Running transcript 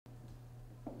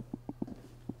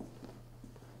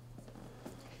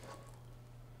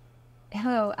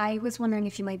Hello, I was wondering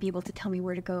if you might be able to tell me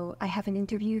where to go. I have an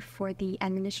interview for the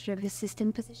administrative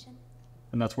assistant position.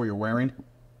 And that's what you're wearing?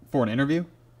 For an interview?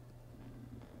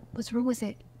 What's wrong with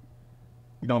it?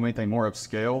 You don't have anything more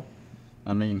upscale?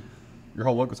 I mean, your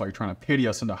whole look looks like you're trying to pity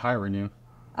us into hiring you.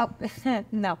 Oh,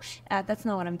 no, that's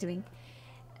not what I'm doing.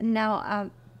 Now,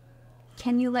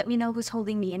 can you let me know who's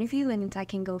holding the interview and I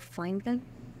can go find them?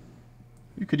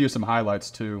 You could use some highlights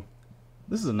too.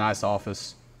 This is a nice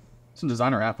office. Some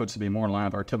designer outfits to be more in line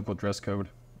with our typical dress code.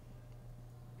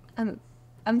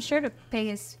 I'm sure the pay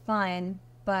is fine,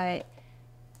 but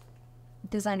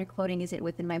designer clothing isn't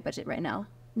within my budget right now.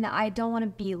 Now, I don't want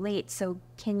to be late, so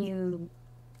can you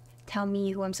tell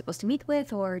me who I'm supposed to meet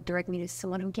with or direct me to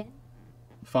someone who can?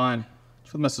 Fine.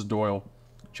 It's with Mrs. Doyle.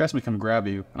 She asked me to come grab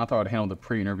you, and I thought I'd handle the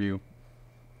pre-interview.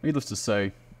 Needless to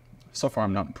say, so far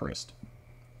I'm not impressed.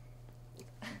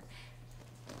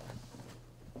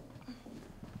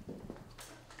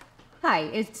 Hi,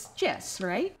 it's Jess,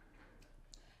 right?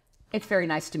 It's very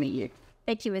nice to meet you.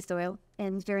 Thank you, Ms. Doyle,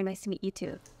 and very nice to meet you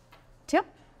too. Tim,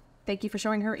 thank you for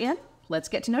showing her in. Let's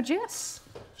get to know Jess.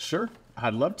 Sure,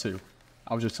 I'd love to.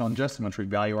 I was just telling Jess how much we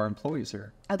value our employees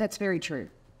here. Oh, that's very true.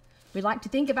 We like to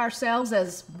think of ourselves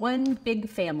as one big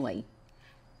family,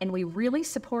 and we really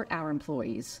support our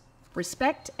employees.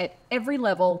 Respect at every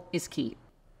level is key.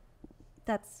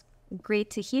 That's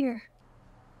great to hear.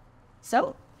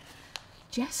 So,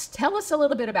 Jess, tell us a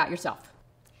little bit about yourself.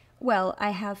 Well,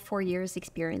 I have 4 years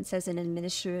experience as an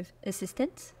administrative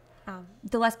assistant.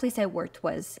 The last place I worked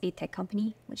was a tech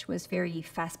company, which was very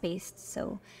fast-paced,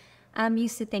 so I'm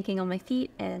used to thinking on my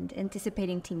feet and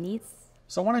anticipating team needs.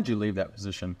 So why did you leave that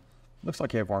position? Looks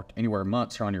like you have worked anywhere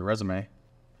months here on your resume.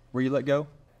 Were you let go?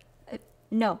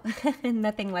 No,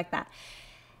 nothing like that.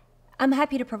 I'm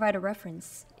happy to provide a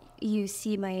reference. You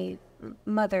see, my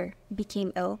mother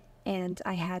became ill, and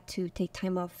I had to take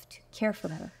time off to care for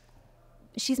her.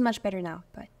 She's much better now,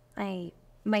 but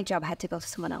my job had to go to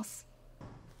someone else.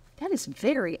 That is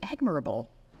very admirable.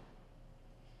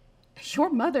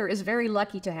 Your mother is very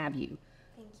lucky to have you.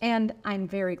 Thank you. And I'm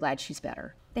very glad she's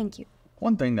better. Thank you.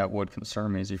 One thing that would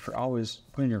concern me is if you're always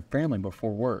putting your family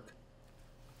before work.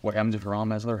 What happens if your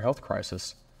mom has another health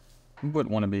crisis? You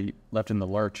wouldn't want to be left in the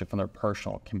lurch if another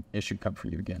personal issue comes for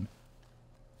you again.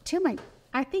 Tim,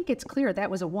 I think it's clear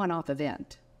that was a one-off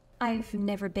event. I've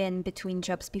never been between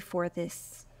jobs before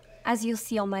this. As you'll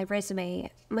see on my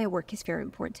resume, my work is very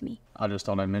important to me. I just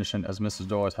thought I'd mention, as Mrs.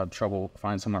 Doyle has had trouble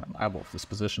finding someone reliable for this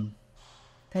position.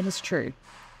 That is true.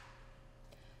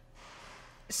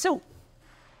 So,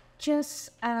 Jess,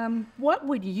 what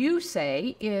would you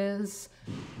say is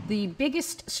the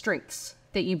biggest strengths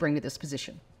that you bring to this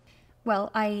position?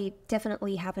 Well, I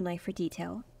definitely have an eye for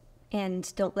detail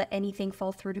and don't let anything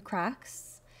fall through the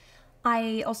cracks.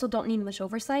 I also don't need much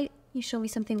oversight. You show me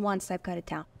something once, I've got it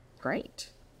down.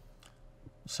 Great.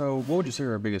 So what would you say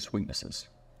are our biggest weaknesses?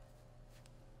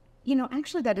 You know,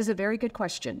 actually, that is a very good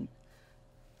question.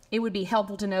 It would be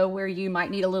helpful to know where you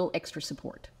might need a little extra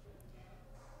support.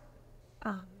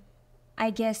 I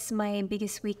guess my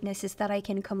biggest weakness is that I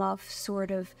can come off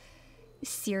sort of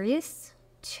serious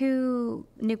to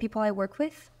new people I work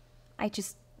with. I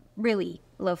just really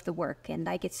love the work and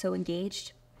I get so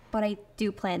engaged, but I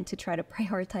do plan to try to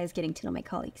prioritize getting to know my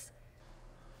colleagues.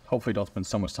 Hopefully you don't spend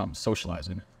so much time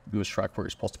socializing. Lose track of what you're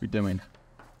supposed to be doing.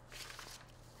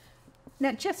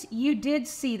 Now, Jess, you did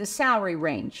see the salary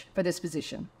range for this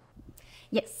position.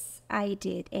 Yes, I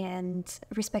did, and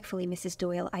respectfully, Mrs.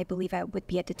 Doyle, I believe I would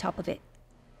be at the top of it.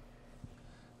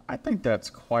 I think that's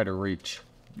quite a reach.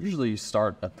 Usually you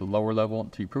start at the lower level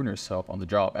until you prove yourself on the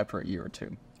job after a year or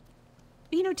two.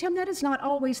 You know, Tim, that is not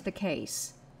always the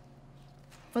case.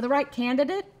 For the right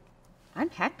candidate, I'm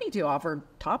happy to offer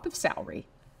top of salary.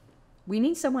 We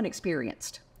need someone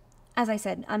experienced. As I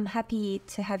said, I'm happy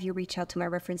to have you reach out to my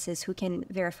references who can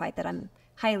verify that I'm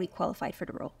highly qualified for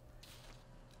the role.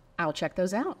 I'll check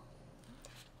those out.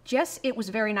 Jess, it was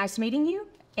very nice meeting you,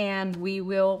 and we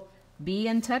will be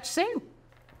in touch soon.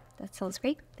 That sounds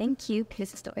great. Thank you,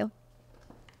 Mrs. Doyle.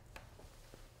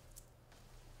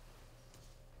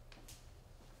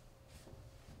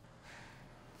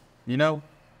 You know,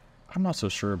 I'm not so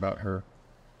sure about her.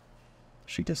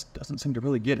 She just doesn't seem to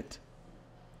really get it.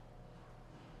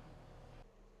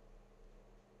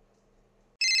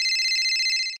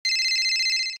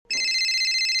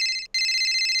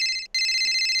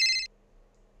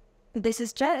 This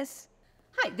is Jess.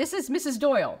 Hi, this is Mrs.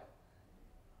 Doyle.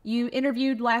 You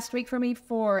interviewed last week for me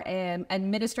for an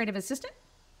administrative assistant?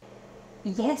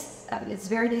 Yes, it's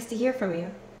very nice to hear from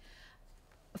you.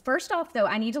 First off, though,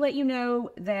 I need to let you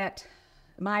know that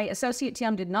my associate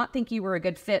Tim did not think you were a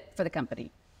good fit for the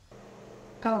company.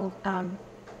 Oh,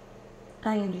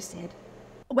 I understand.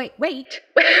 Wait.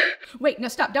 Wait, no,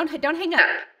 stop. Don't hang up.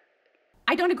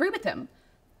 I don't agree with him.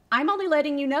 I'm only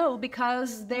letting you know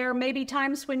because there may be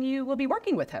times when you will be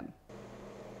working with him.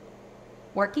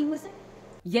 Working with him?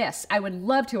 Yes, I would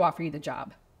love to offer you the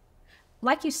job.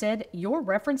 Like you said, your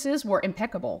references were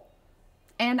impeccable.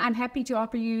 And I'm happy to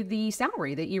offer you the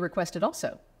salary that you requested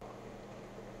also.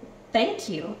 Thank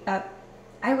you.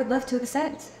 I would love to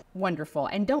accept. Wonderful.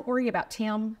 And don't worry about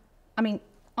Tim. I mean,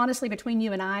 honestly, between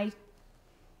you and I,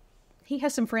 he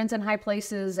has some friends in high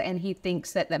places and he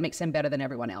thinks that makes him better than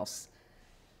everyone else.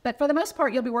 But for the most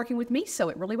part, you'll be working with me, so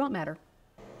it really won't matter.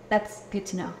 That's good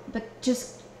to know. But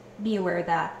just be aware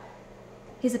that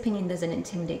his opinion doesn't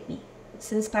intimidate me.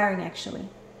 It's inspiring, actually,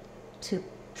 to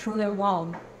prove them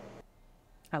wrong.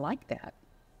 I like that.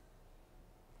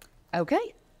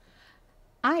 Okay.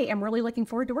 I am really looking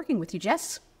forward to working with you,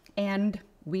 Jess. And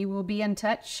we will be in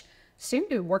touch soon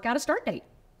to work out a start date.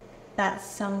 That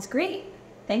sounds great.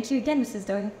 Thank you again, Mrs.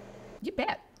 Doyle. You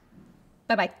bet.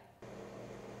 Bye-bye.